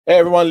Hey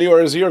everyone, Leo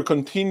is here,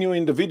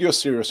 continuing the video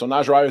series on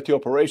Azure IoT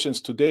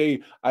Operations. Today,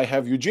 I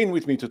have Eugene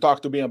with me to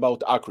talk to me about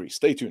Akri.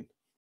 Stay tuned.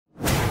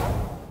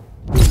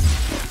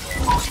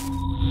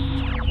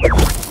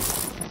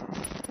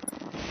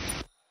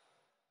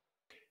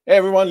 Hey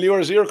everyone, Leo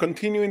is here,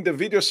 continuing the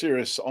video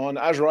series on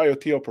Azure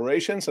IoT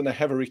Operations, and I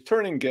have a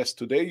returning guest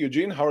today.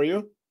 Eugene, how are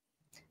you?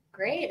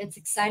 Great. It's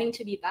exciting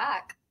to be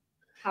back.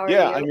 How are you?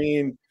 Yeah, I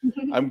mean,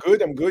 I'm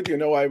good. You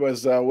know, I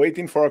was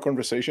waiting for our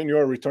conversation.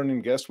 You're a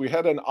returning guest. We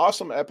had an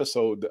awesome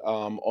episode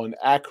on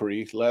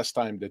Akri last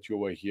time that you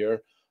were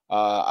here.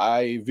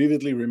 I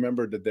vividly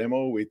remember the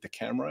demo with the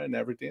camera and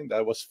everything.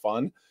 That was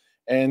fun.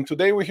 And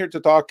today we're here to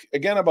talk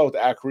again about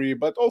Akri,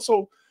 but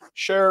also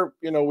share,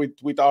 you know,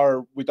 with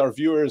our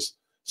viewers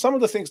some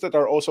of the things that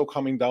are also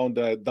coming down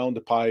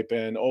the pipe,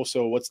 and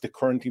also what's the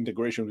current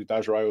integration with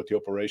Azure IoT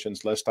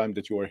Operations. Last time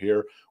that you were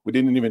here, we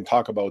didn't even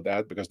talk about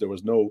that because there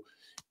was no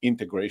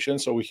integration.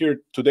 So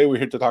today we're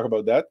here to talk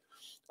about that.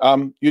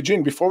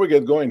 Eugene, before we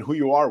get going, who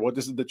you are, what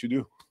is it that you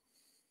do?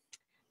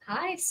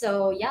 Hi,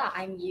 so yeah,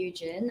 I'm Yu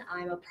Jin.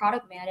 I'm a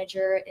product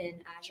manager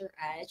in Azure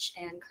Edge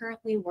and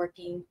currently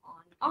working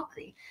on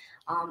Akri.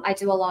 I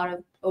do a lot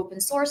of open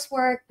source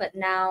work, but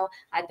now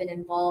I've been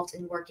involved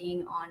in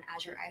working on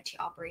Azure IoT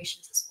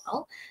Operations as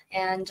well.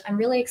 And I'm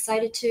really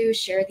excited to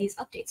share these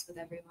updates with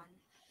everyone.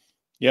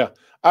 Yeah,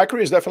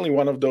 Akri is definitely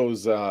one of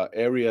those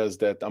areas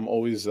that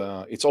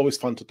it's always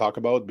fun to talk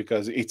about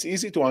because it's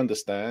easy to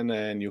understand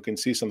and you can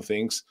see some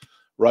things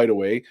right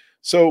away.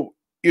 So,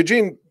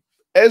 Eugene,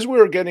 as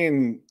we're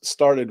getting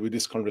started with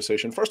this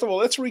conversation, first of all,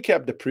 let's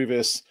recap the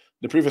previous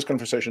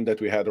conversation that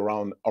we had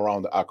around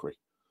Akri.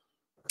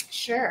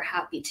 Sure,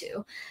 happy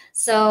to.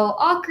 So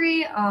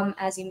Akri,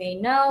 as you may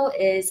know,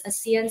 is a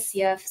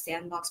CNCF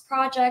sandbox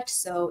project,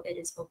 so it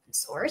is open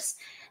source.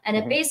 And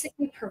it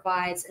basically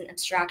provides an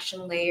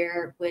abstraction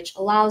layer which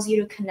allows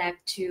you to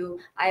connect to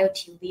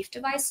IoT leaf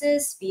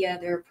devices via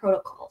their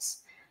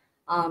protocols.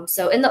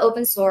 So in the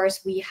open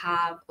source, we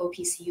have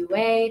OPC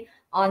UA,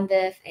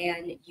 ONDIF,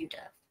 and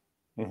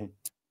UDIF.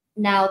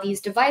 Now,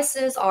 these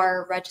devices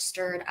are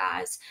registered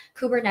as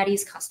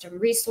Kubernetes custom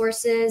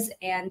resources,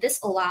 and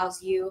this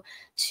allows you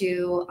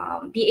to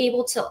be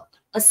able to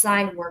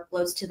assign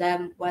workloads to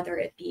them, whether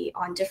it be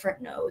on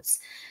different nodes.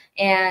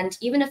 And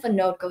even if a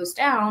node goes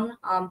down,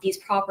 these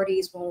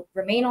properties will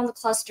remain on the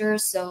cluster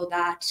so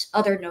that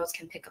other nodes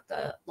can pick up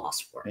the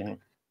lost work.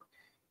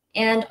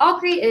 And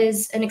Akri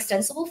is an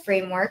extensible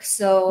framework,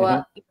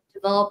 so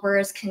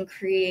developers can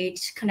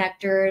create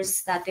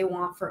connectors that they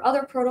want for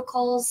other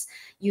protocols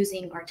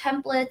using our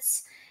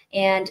templates.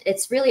 And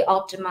it's really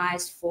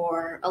optimized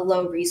for a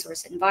low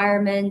resource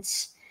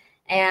environment.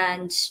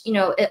 And, you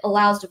know, it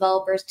allows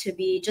developers to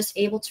be just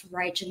able to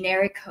write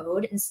generic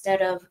code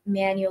instead of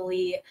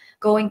manually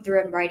going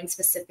through and writing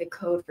specific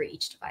code for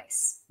each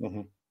device.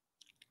 And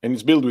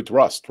it's built with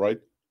Rust, right?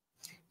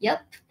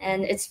 Yep.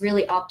 And it's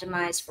really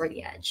optimized for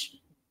the edge.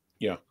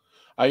 Yeah.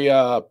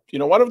 You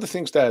know, one of the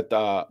things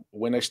that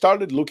when I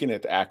started looking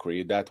at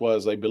Akri, that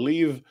was, I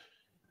believe,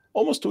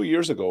 almost 2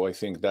 years ago, I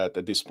think that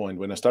at this point,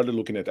 when I started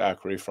looking at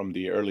Akri from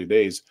the early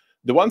days,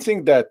 the one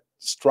thing that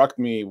struck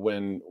me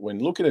when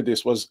looking at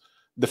this was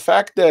the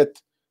fact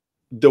that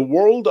the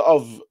world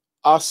of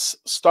us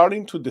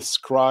starting to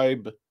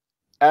describe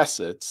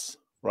assets,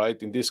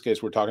 right? In this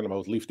case, we're talking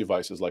about leaf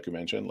devices, like you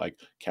mentioned, like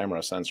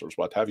camera sensors,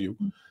 what have you,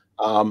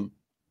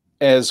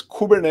 as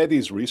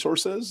Kubernetes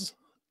resources.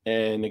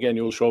 And again,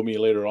 you'll show me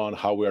later on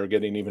how we are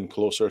getting even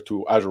closer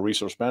to Azure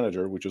Resource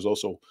Manager, which is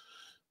also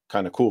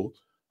kind of cool.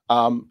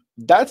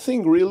 That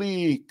thing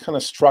really kind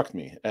of struck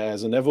me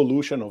as an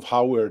evolution of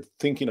how we're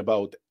thinking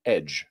about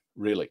edge,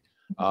 really.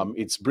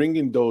 It's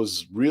bringing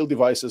those real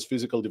devices,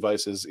 physical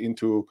devices,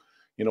 into,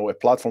 you know, a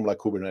platform like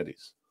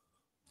Kubernetes.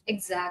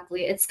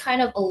 Exactly. It's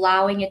kind of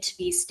allowing it to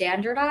be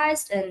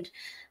standardized and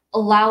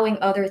allowing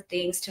other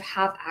things to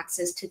have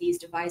access to these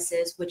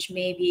devices, which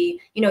may be,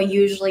 you know,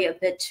 usually a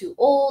bit too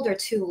old or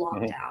too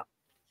locked out.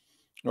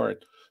 All right.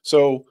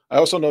 So I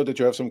also know that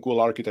you have some cool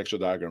architecture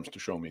diagrams to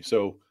show me.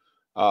 So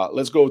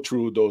let's go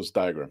through those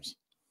diagrams.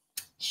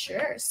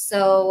 Sure.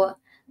 So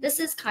this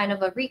is kind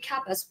of a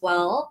recap as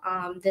well.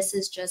 This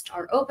is just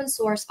our open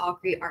source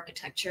Akri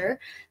architecture.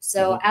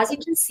 So as you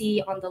can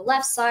see on the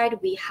left side,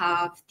 we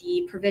have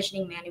the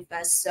provisioning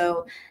manifest.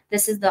 So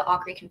this is the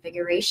Akri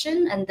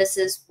configuration, and this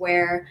is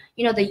where,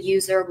 you know, the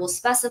user will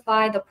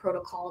specify the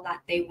protocol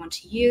that they want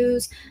to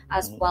use,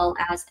 as well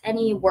as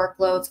any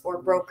workloads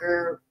or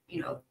broker,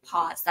 you know,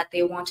 pods that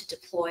they want to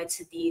deploy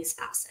to these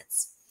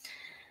assets.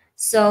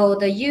 So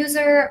the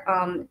user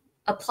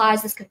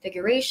applies this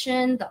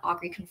configuration, the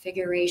Akri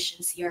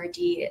configuration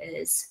CRD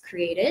is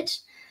created.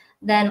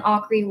 Then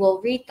Akri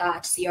will read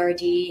that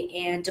CRD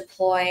and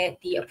deploy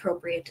the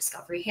appropriate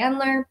discovery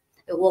handler.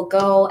 It will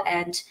go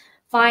and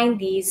find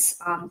these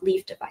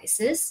leaf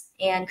devices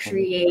and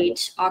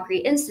create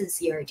Akri instance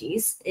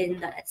CRDs in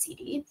the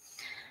etcd.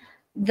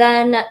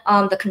 Then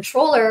the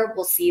controller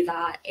will see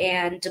that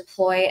and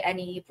deploy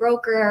any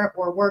broker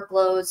or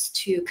workloads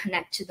to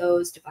connect to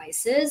those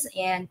devices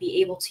and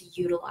be able to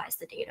utilize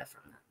the data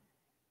from them.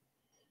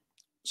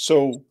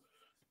 So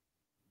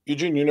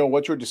Eugene,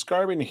 what you're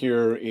describing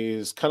here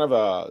is kind of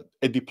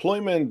a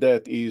deployment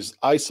that is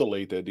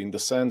isolated in the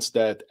sense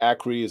that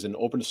Acri is an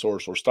open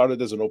source or started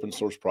as an open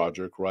source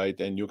project, right?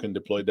 And you can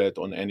deploy that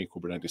on any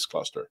Kubernetes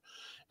cluster.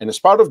 And as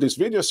part of this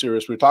video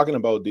series, we're talking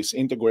about this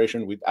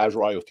integration with Azure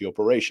IoT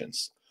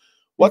Operations.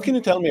 What can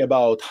you tell me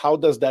about how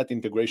does that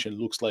integration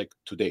looks like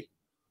today?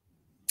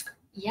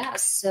 Yeah,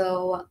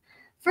 so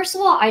first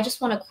of all, I just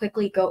want to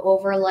quickly go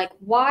over like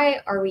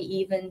why are we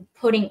even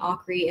putting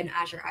Akri in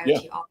Azure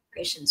IoT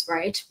Operations,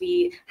 right?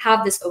 We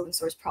have this open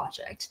source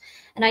project.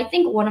 And I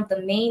think one of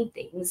the main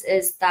things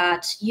is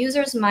that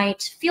users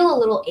might feel a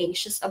little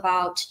anxious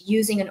about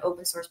using an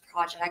open source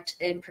project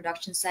in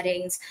production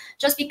settings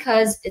just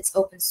because it's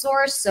open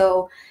source.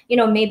 So,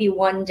 maybe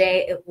one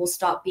day it will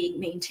stop being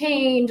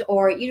maintained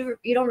or you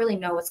don't really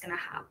know what's going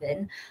to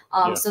happen.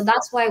 So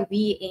that's why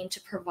we aim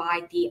to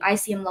provide the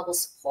ICM level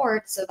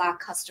support so that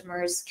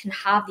customers can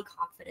have the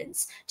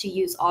confidence to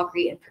use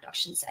Augury in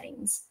production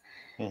settings.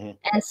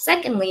 And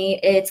secondly,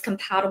 it's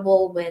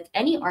compatible with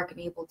any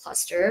Arc-enabled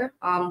cluster,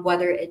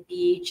 whether it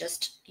be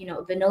just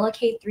vanilla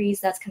K3s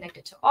that's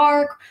connected to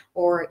Arc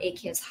or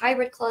AKS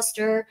hybrid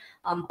cluster.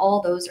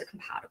 All those are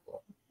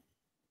compatible.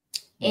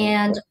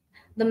 And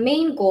the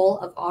main goal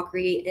of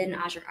Augury in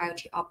Azure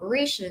IoT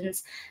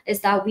Operations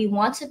is that we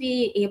want to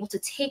be able to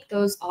take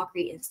those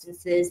Augury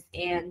instances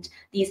and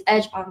these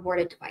edge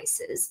onboarded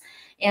devices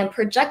and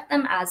project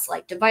them as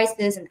like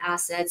devices and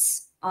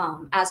assets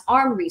as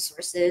ARM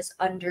resources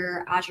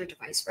under Azure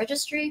Device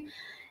Registry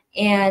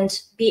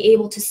and be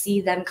able to see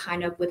them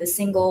kind of with a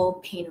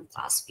single pane of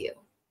glass view.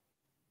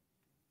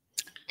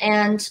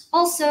 And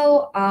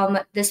also,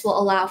 this will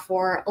allow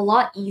for a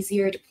lot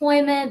easier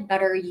deployment,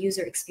 better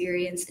user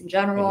experience in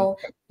general.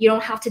 You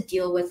don't have to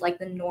deal with like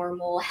the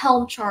normal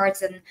Helm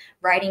charts and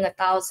writing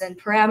 1,000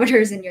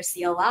 parameters in your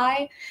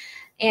CLI.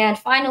 And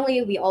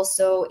finally, we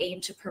also aim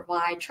to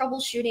provide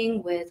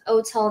troubleshooting with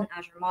OTel and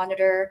Azure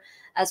Monitor,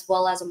 as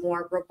well as a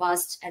more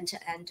robust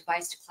end-to-end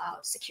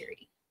device-to-cloud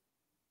security.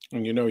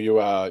 And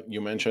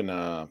you mentioned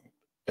a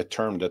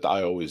term that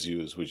I always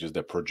use, which is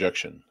the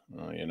projection.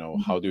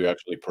 How do you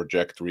actually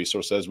project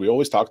resources? We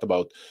always talked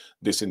about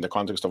this in the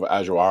context of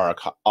Azure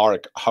Arc.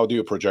 How do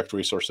you project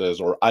resources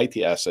or IT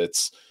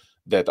assets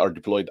that are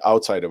deployed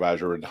outside of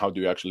Azure, and how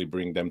do you actually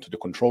bring them to the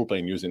control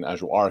plane using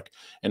Azure Arc?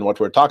 And what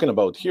we're talking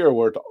about here,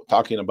 we're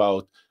talking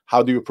about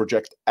how do you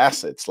project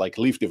assets like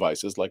leaf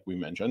devices, like we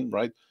mentioned,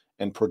 right?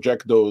 And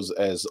project those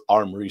as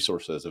ARM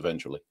resources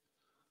eventually.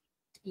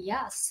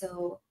 Yeah,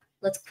 so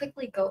let's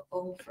quickly go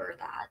over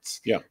that.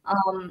 Yeah.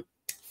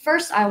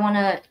 First, I want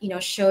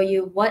to show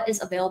you what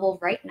is available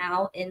right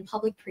now in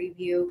public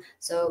preview,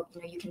 so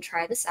you can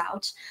try this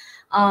out.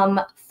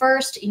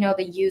 First,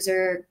 the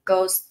user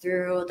goes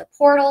through the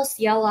portal,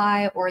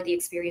 CLI, or the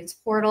experience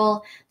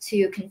portal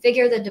to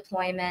configure the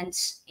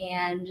deployment,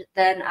 and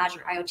then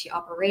Azure IoT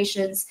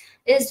Operations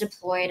is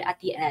deployed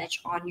at the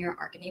edge on your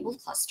Arc-enabled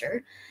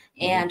cluster.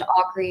 And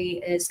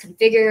Augury is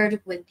configured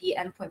with the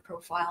endpoint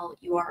profile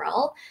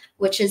URL,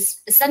 which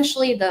is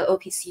essentially the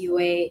OPC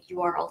UA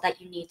URL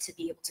that you need to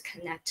be able to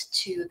connect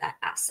to that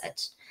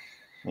asset.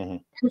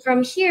 And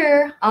from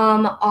here,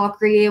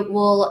 Augury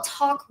will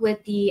talk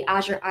with the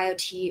Azure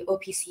IoT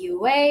OPC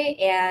UA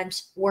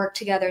and work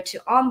together to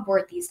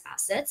onboard these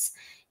assets.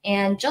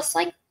 And just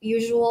like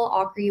usual,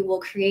 Augury will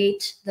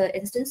create the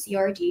instance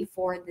CRD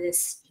for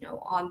this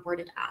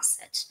onboarded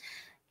asset.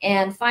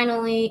 And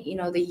finally,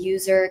 the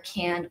user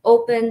can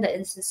open the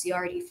instance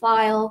CRD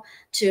file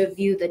to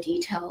view the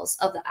details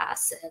of the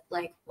asset,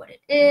 like what it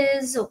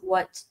is,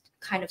 what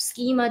kind of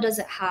schema does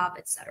it have,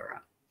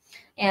 etc.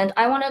 And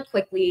I want to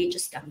quickly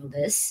just demo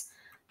this.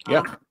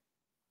 Yeah.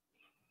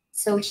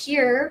 So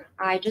here,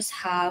 I just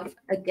have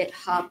a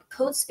GitHub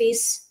code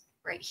space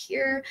right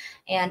here,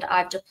 and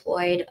I've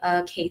deployed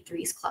a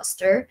K3s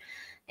cluster.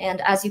 And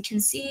as you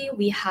can see,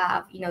 we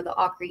have, the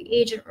Augury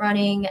agent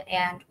running,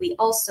 and we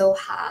also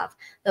have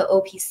the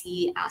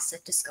OPC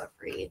asset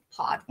discovery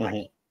pod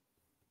running.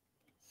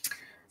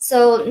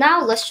 So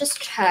now let's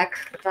just check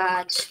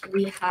that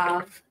we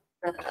have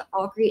the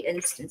Augury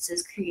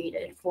instances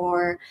created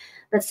for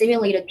the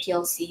simulated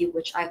PLC,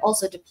 which I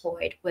also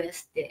deployed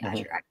with the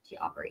Azure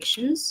IoT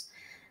Operations.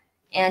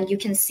 And you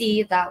can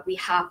see that we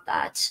have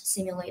that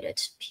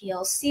simulated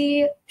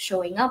PLC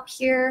showing up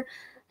here.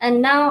 And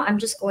now I'm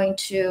just going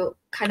to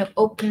kind of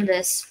open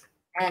this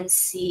and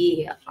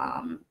see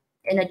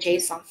in a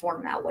JSON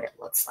format what it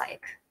looks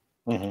like.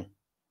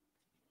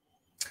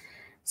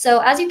 So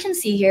as you can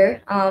see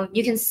here,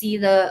 you can see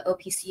the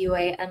OPC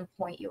UA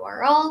endpoint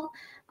URL.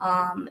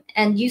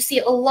 And you see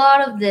a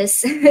lot of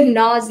this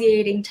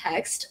nauseating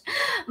text,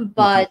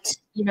 but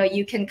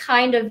you can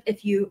kind of,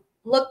 if you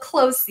look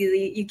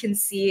closely, you can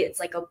see it's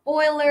like a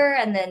boiler,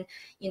 and then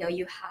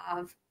you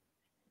have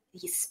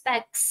these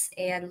specs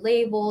and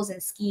labels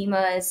and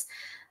schemas,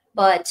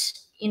 but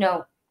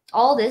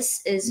all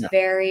this is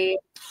very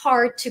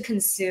hard to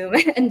consume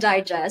and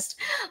digest.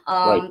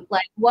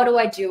 Like, what do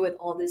I do with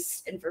all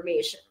this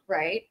information,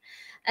 right?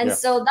 And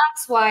so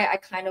that's why I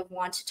kind of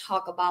want to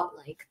talk about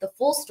like the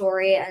full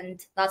story,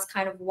 and that's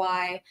kind of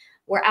why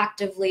we're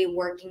actively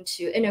working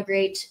to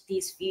integrate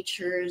these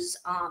features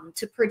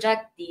to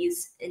project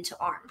these into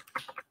ARM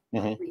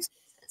resources.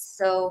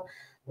 So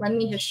let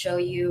me just show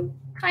you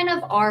kind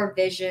of our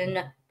vision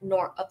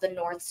of the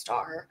North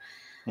Star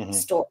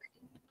story.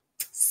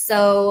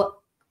 So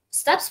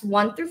steps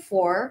 1 through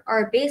 4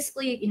 are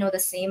basically, the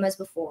same as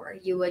before.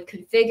 You would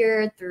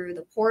configure through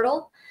the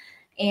portal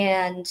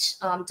and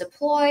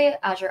deploy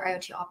Azure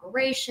IoT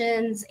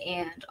Operations,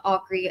 and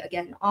Akri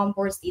again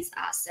onboards these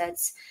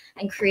assets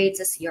and creates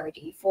a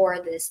CRD for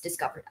this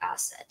discovered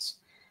asset.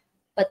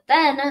 But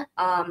then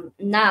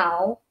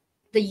now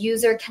the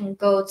user can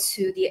go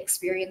to the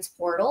experience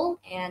portal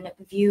and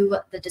view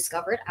the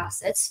discovered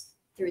assets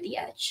through the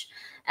edge,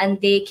 and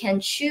they can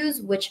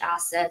choose which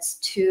assets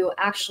to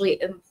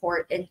actually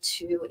import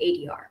into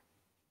ADR.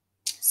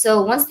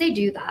 So once they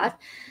do that,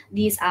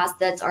 these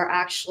assets are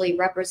actually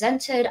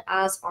represented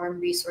as ARM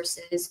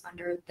resources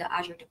under the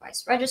Azure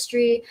Device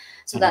Registry,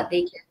 so that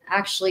they can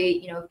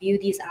actually, view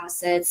these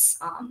assets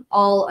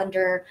all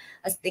under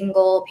a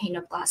single pane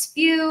of glass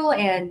view,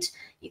 and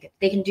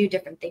they can do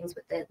different things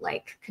with it,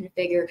 like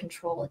configure,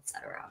 control,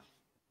 etc.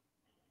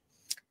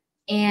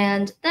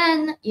 And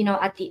then,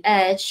 at the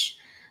edge,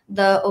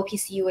 the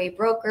OPC UA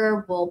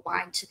broker will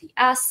bind to the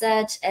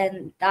asset,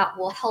 and that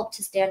will help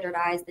to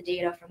standardize the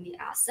data from the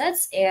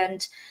assets.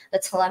 And the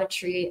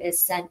telemetry is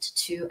sent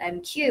to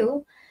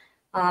MQ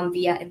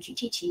via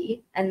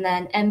MQTT. And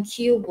then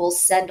MQ will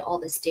send all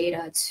this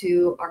data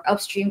to our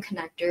upstream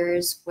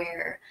connectors,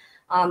 where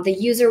the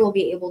user will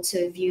be able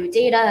to view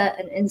data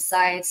and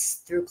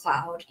insights through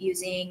cloud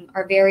using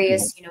our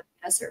various data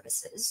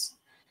services.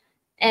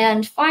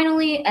 And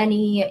finally,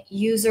 any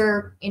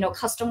user,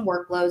 custom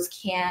workloads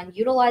can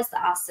utilize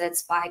the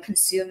assets by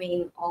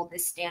consuming all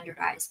this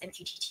standardized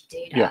MQTT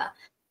data.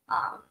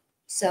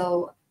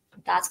 So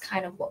that's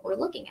kind of what we're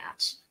looking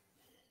at.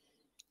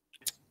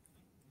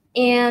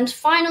 And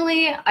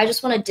finally, I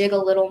just want to dig a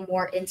little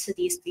more into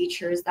these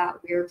features that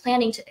we're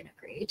planning to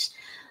integrate.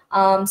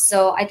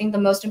 So I think the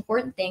most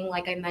important thing,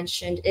 like I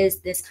mentioned,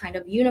 is this kind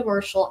of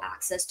universal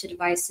access to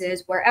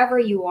devices wherever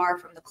you are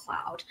from the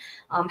cloud,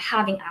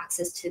 having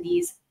access to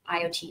these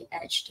IoT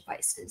edge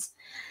devices.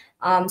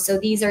 So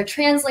these are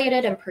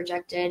translated and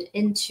projected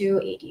into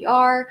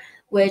ADR,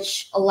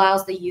 which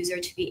allows the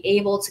user to be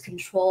able to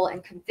control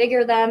and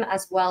configure them,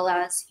 as well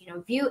as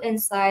view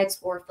insights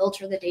or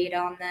filter the data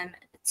on them,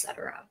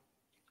 etc.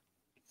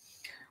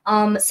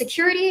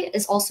 Security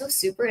is also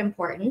super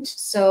important.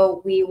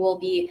 So we will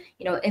be,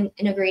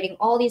 integrating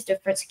all these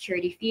different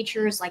security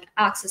features like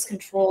access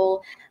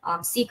control,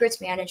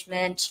 secrets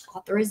management,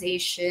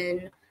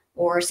 authorization,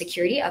 or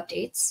security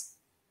updates.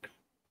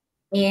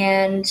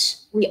 And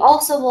we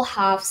also will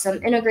have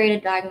some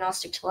integrated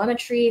diagnostic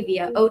telemetry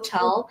via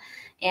OTel.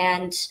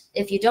 And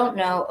if you don't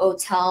know,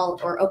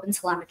 OTel or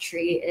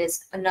OpenTelemetry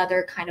is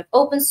another kind of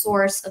open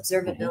source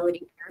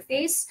observability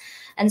interface.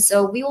 And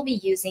so we will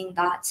be using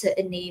that to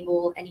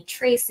enable any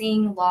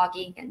tracing,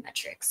 logging, and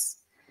metrics.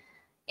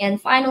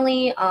 And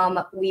finally,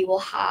 we will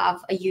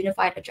have a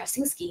unified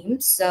addressing scheme,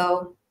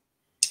 so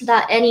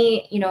that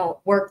any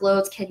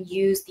workloads can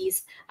use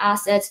these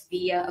assets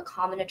via a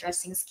common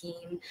addressing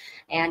scheme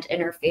and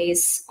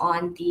interface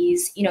on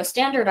these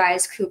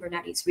standardized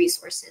Kubernetes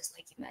resources,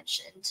 like you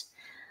mentioned.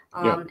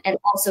 And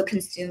also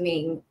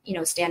consuming,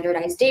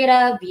 standardized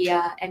data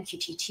via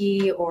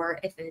MQTT, or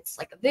if it's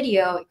like a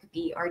video, it could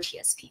be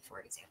RTSP, for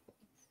example.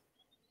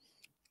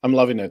 I'm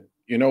loving it.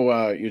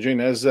 Eugene,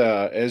 as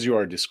you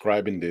are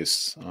describing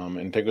this,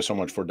 and thank you so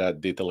much for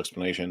that detailed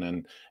explanation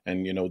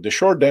and the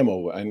short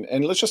demo,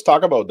 and let's just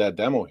talk about that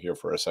demo here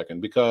for a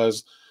second,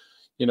 because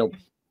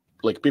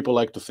like people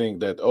like to think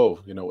that,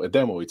 a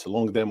demo, it's a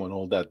long demo and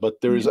all that,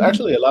 but there is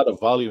actually a lot of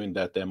value in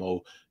that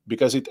demo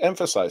because it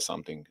emphasized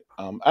something.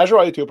 Azure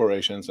IoT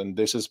Operations, and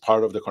this is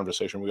part of the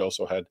conversation we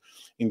also had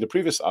in the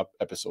previous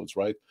episodes,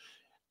 right?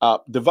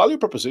 The value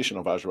proposition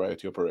of Azure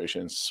IoT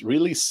Operations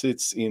really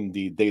sits in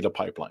the data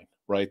pipeline,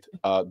 right?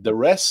 The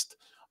rest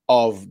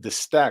of the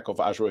stack of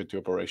Azure IoT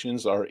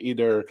Operations are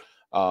either,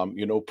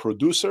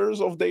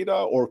 producers of data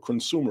or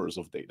consumers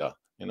of data,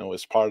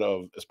 as part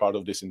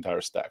of this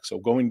entire stack. So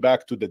going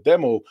back to the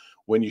demo,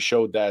 when you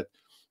showed that,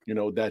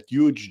 that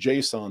huge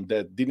JSON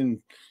that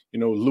didn't,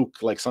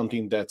 look like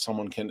something that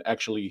someone can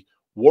actually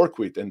work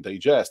with and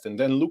digest, and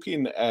then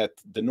looking at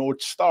the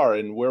North Star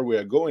and where we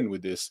are going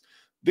with this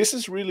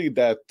is really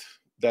that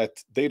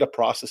data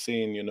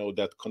processing,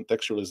 that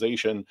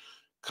contextualization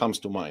comes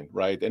to mind,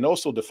 right? And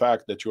also the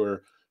fact that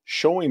you're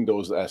showing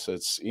those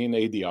assets in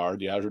ADR,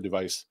 the Azure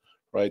Device,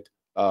 right,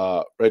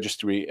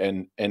 registry,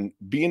 and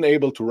being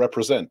able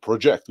to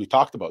project. We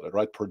talked about it,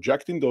 right?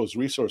 Projecting those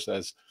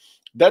resources,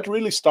 that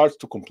really starts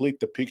to complete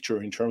the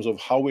picture in terms of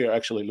how we are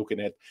actually looking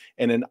at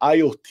an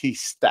IoT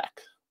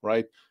stack,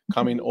 right?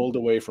 Coming all the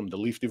way from the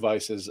leaf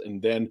devices,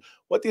 and then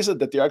what is it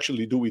that you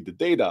actually do with the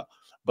data?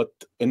 But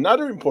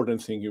another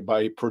important thing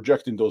by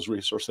projecting those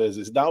resources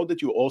is now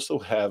that you also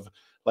have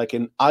like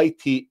an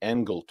IT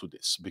angle to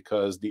this,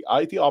 because the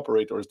IT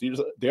operators,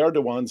 they are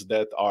the ones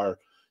that are,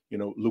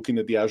 looking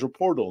at the Azure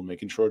portal,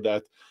 making sure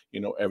that,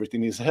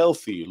 everything is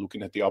healthy,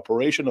 looking at the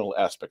operational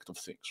aspect of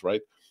things,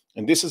 right?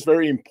 And this is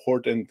very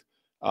important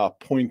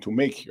point to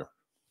make here.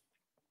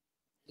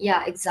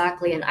 Yeah,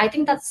 exactly. And I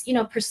think that's,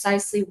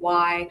 precisely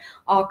why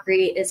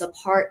Akri is a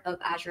part of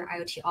Azure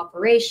IoT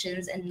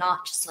Operations and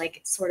not just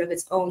like sort of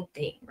its own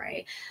thing,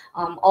 right?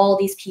 All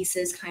these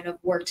pieces kind of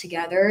work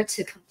together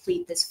to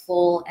complete this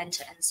full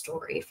end-to-end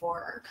story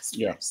for our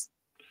customers. Yeah.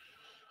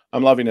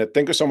 I'm loving it.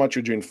 Thank you so much,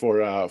 Eugene,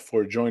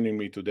 for joining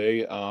me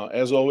today.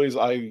 As always,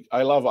 I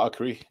love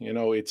Akri.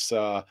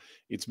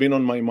 It's been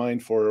on my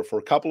mind for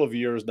a couple of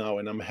years now,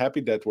 and I'm happy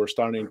that we're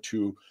starting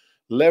to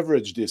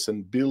leverage this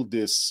and build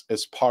this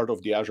as part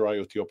of the Azure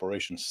IoT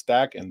Operations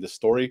stack and the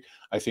story.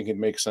 I think it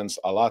makes sense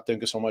a lot.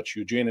 Thank you so much,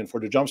 Eugene. And for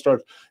the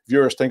Jumpstart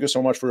viewers, thank you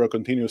so much for your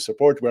continuous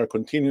support. We are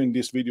continuing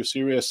this video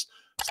series.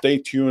 Stay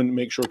tuned.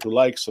 Make sure to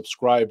like,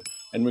 subscribe,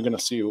 and we're going to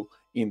see you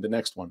in the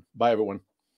next one. Bye, everyone.